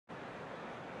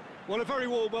Well, a very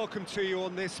warm welcome to you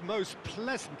on this most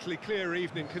pleasantly clear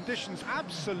evening. Conditions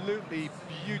absolutely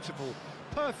beautiful.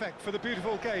 Perfect for the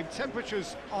beautiful game.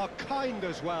 Temperatures are kind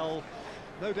as well.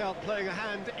 No doubt playing a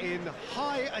hand in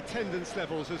high attendance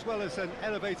levels as well as an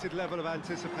elevated level of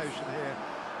anticipation here.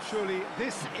 Surely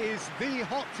this is the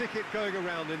hot ticket going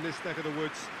around in this neck of the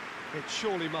woods. It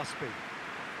surely must be.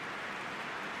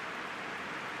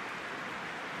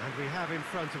 And we have in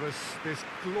front of us this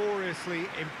gloriously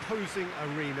imposing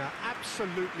arena,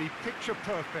 absolutely picture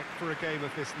perfect for a game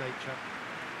of this nature.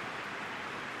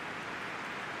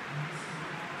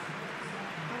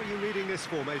 How are you reading this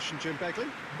formation, Jim Beglin?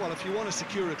 Well, if you want to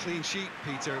secure a clean sheet,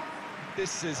 Peter,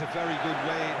 this is a very good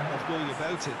way of going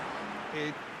about it.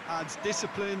 It adds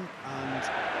discipline and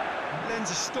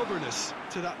lends a stubbornness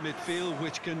to that midfield,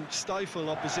 which can stifle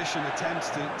opposition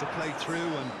attempts to play through,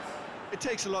 and it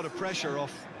takes a lot of pressure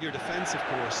off your defence, of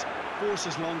course.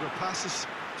 Forces longer passes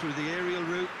through the aerial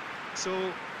route.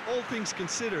 So, all things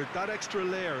considered, that extra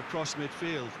layer across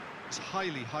midfield is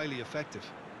highly, highly effective.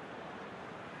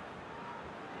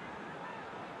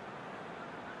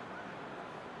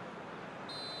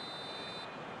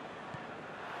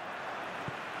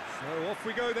 So off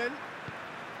we go then.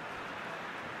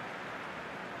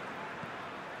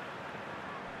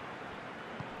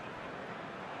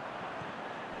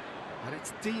 And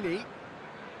it's Dini.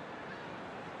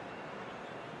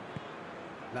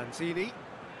 Lanzini.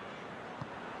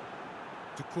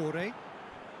 Doucouré.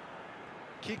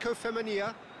 Kiko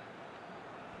Femenia.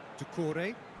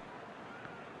 Doucouré.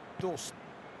 Dost.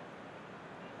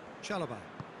 Chalobah.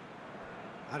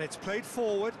 And it's played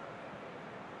forward.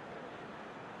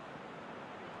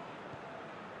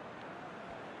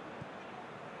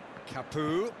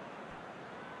 Capu.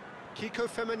 Kiko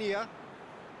Femenia.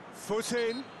 Foot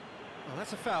in. Well,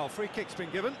 that's a foul. Free kick's been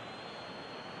given.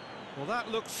 Well, that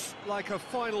looks like a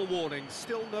final warning.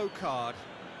 Still no card.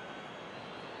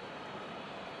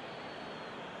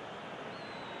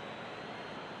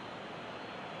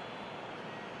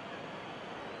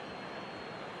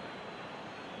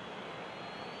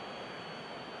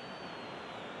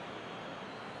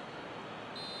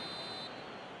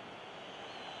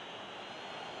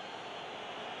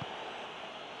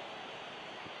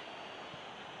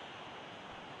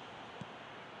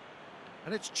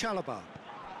 And it's Chalobah.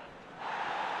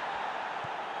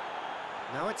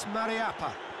 Now it's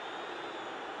Mariappa.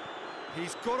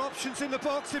 He's got options in the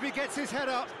box if he gets his head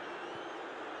up.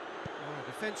 Oh,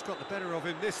 the defence got the better of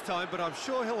him this time, but I'm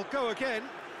sure he'll go again.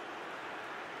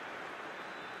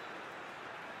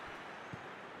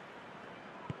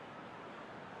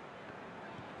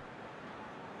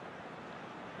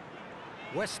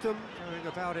 Westham going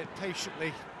about it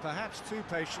patiently, perhaps too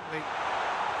patiently.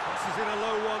 This is in a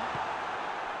low one.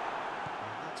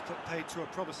 And that's put paid to a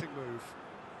promising move.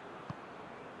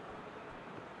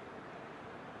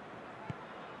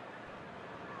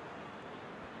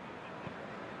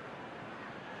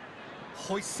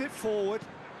 Hoists it forward.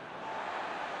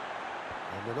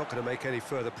 And they're not going to make any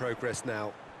further progress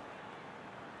now.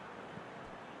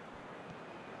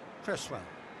 Cresswell.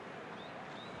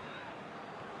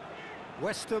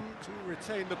 Westham to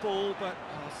retain the ball, but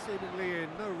are seemingly in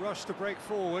no rush to break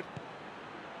forward.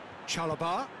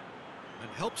 Chalobah, and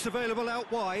help's available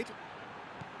out wide.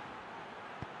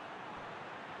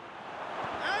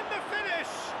 And the finish!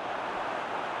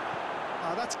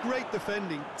 That's great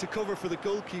defending to cover for the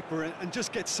goalkeeper and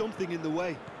just get something in the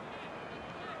way.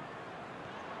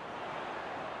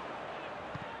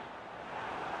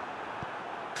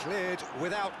 Cleared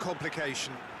without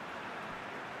complication.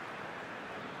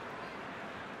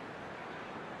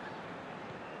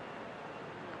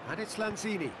 And it's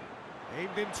Lanzini,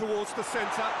 aimed in towards the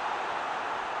centre.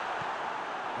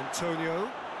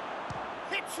 Antonio.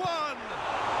 Hits one!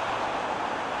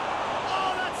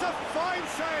 Oh, that's a fine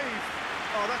save!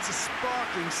 Oh, that's a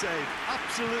sparkling save.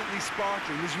 Absolutely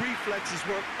sparkling. His reflexes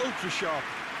were ultra-sharp.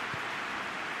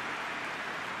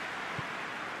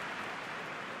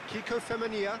 Kiko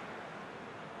Femenia.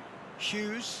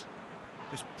 Hughes.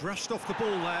 Just brushed off the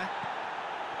ball there.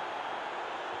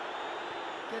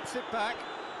 Gets it back.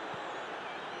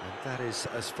 And that is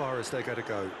as far as they're going to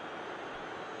go.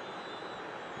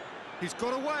 He's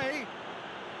got away.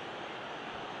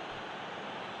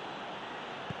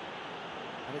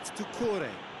 And it's Doucouré.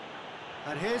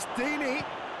 And here's Dini.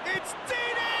 It's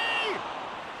Dini!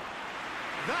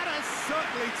 That has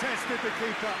certainly tested the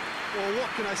keeper. Well, what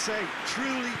can I say?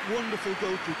 Truly wonderful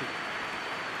goalkeeping.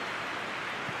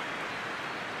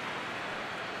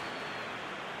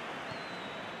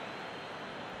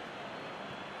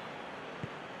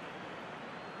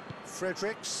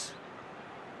 Fredericks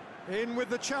in with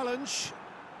the challenge.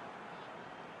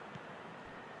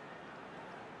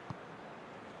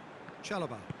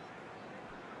 Chalobah.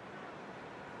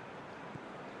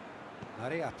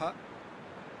 Mariappa.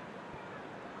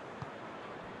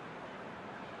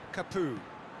 Capu.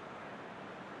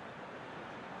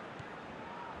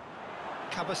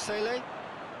 Kabasele.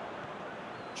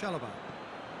 Chalobah.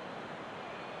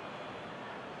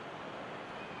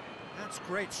 That's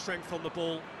great strength on the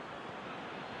ball.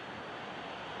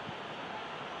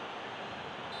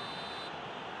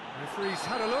 Referee's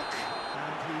had a look,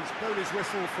 and he's blown his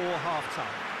whistle for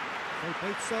half-time. So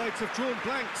both sides have drawn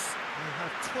blanks. They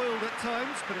have toiled at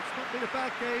times, but it's not been a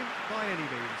bad game by any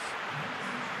means.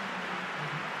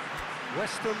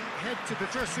 West Ham head to the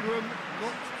dressing room,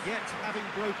 not yet having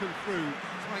broken through.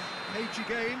 Tight, cagey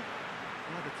game.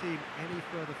 Neither team any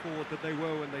further forward than they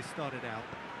were when they started out.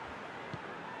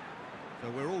 So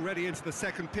we're already into the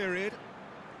second period.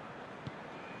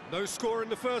 No score in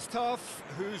the first half.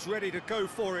 Who's ready to go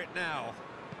for it now?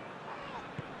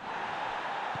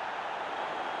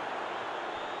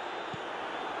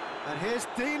 And here's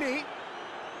Deeney.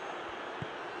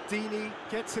 Deeney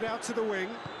gets it out to the wing.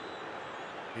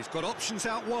 He's got options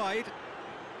out wide.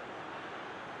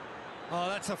 Oh,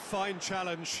 that's a fine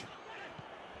challenge.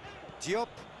 Diop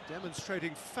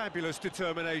demonstrating fabulous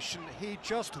determination. He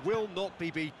just will not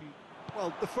be beaten.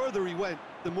 Well, the further he went,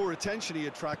 the more attention he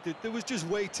attracted. There was just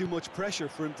way too much pressure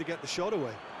for him to get the shot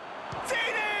away.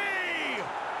 Deeney!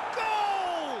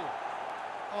 Goal!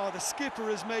 Oh, the skipper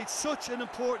has made such an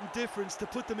important difference to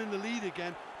put them in the lead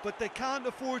again, but they can't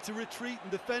afford to retreat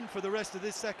and defend for the rest of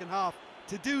this second half.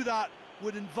 To do that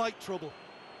would invite trouble.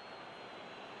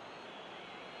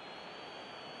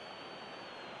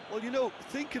 Well, you know,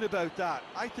 thinking about that,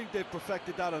 I think they've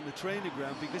perfected that on the training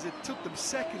ground because it took them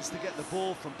seconds to get the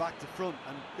ball from back to front,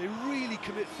 and they really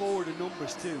commit forward in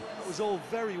numbers too. It was all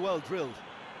very well drilled.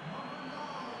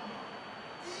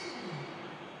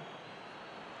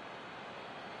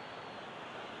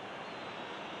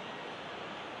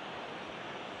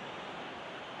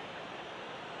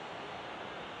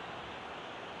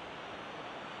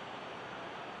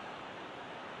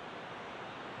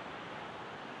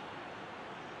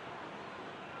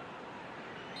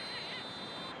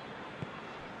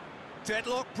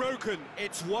 Deadlock broken,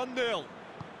 it's 1-0.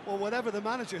 Well, whatever the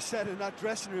manager said in that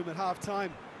dressing room at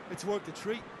half-time, it's worked a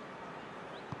treat.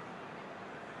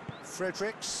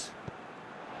 Fredericks.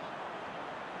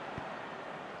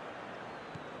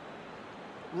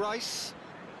 Rice.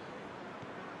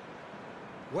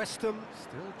 West Ham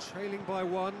still trailing by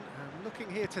one and looking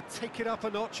here to take it up a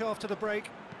notch after the break.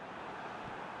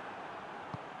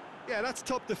 Yeah, that's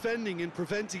top defending and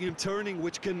preventing him turning,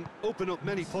 which can open up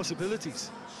many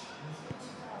possibilities.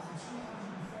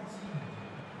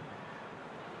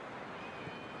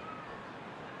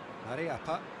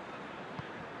 Mariappa.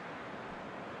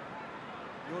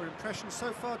 Your impression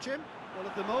so far, Jim? Well,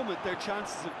 at the moment, their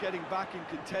chances of getting back in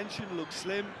contention look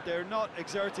slim. They're not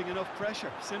exerting enough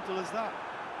pressure, simple as that.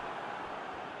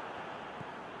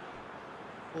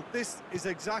 Well, this is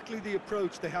exactly the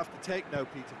approach they have to take now,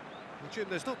 Peter. Well, Jim,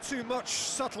 there's not too much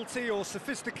subtlety or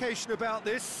sophistication about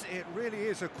this. It really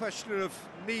is a question of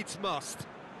needs must.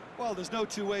 Well, there's no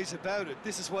two ways about it.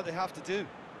 This is what they have to do.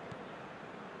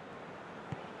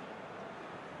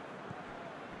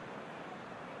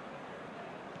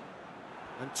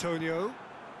 Antonio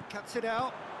cuts it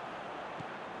out.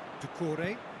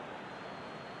 Ducouré.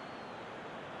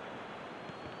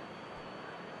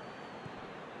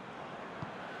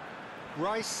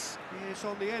 Rice is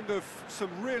on the end of some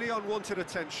really unwanted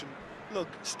attention. Look,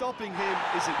 stopping him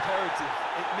is imperative.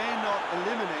 It may not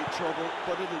eliminate trouble,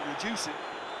 but it'll reduce it.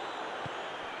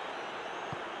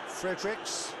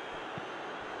 Fredericks.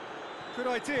 Good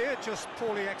idea, just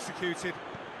poorly executed.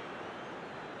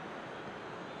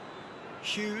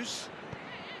 Hughes.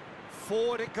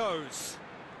 Forward it goes.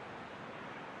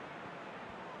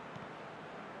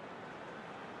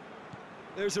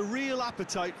 There's a real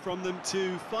appetite from them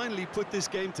to finally put this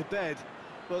game to bed,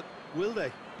 but will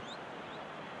they?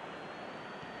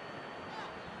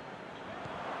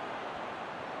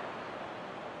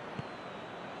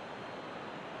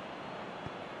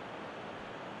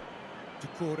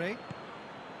 Ducouré.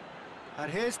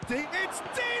 And here's it's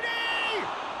Deeney!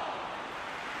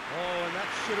 Oh, and that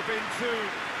should have been two.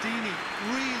 Deeney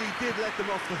really did let them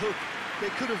off the hook. They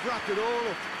could have wrapped it all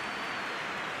up.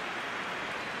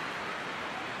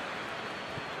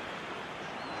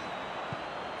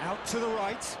 Out to the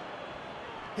right.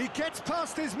 He gets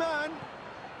past his man.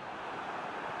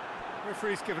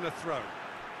 Referee's given a throw.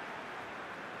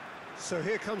 So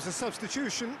here comes a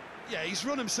substitution. Yeah, he's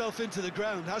run himself into the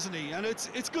ground, hasn't he? And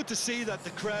it's good to see that the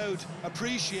crowd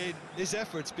appreciate his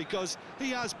efforts because he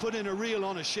has put in a real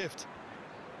honest shift.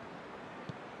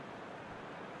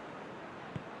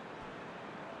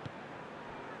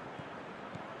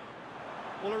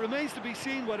 Well, it remains to be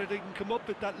seen whether they can come up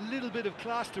with that little bit of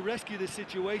class to rescue this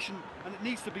situation, and it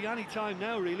needs to be any time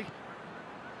now, really.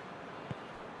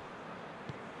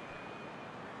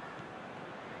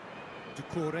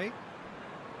 Ducouré.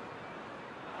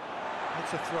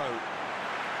 It's a throw.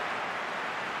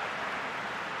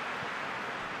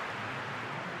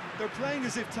 They're playing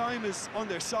as if time is on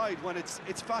their side when it's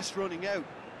fast running out.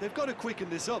 They've got to quicken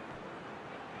this up.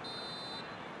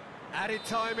 Added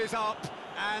time is up,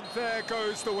 and there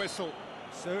goes the whistle.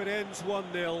 So it ends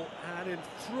 1-0, an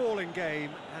enthralling game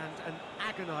and an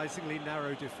agonisingly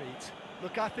narrow defeat.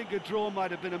 Look, I think a draw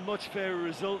might have been a much fairer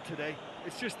result today.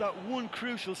 It's just that one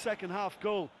crucial second-half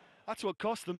goal. That's what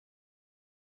cost them.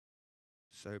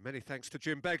 So many thanks to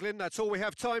Jim Beglin. That's all we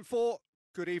have time for.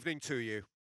 Good evening to you.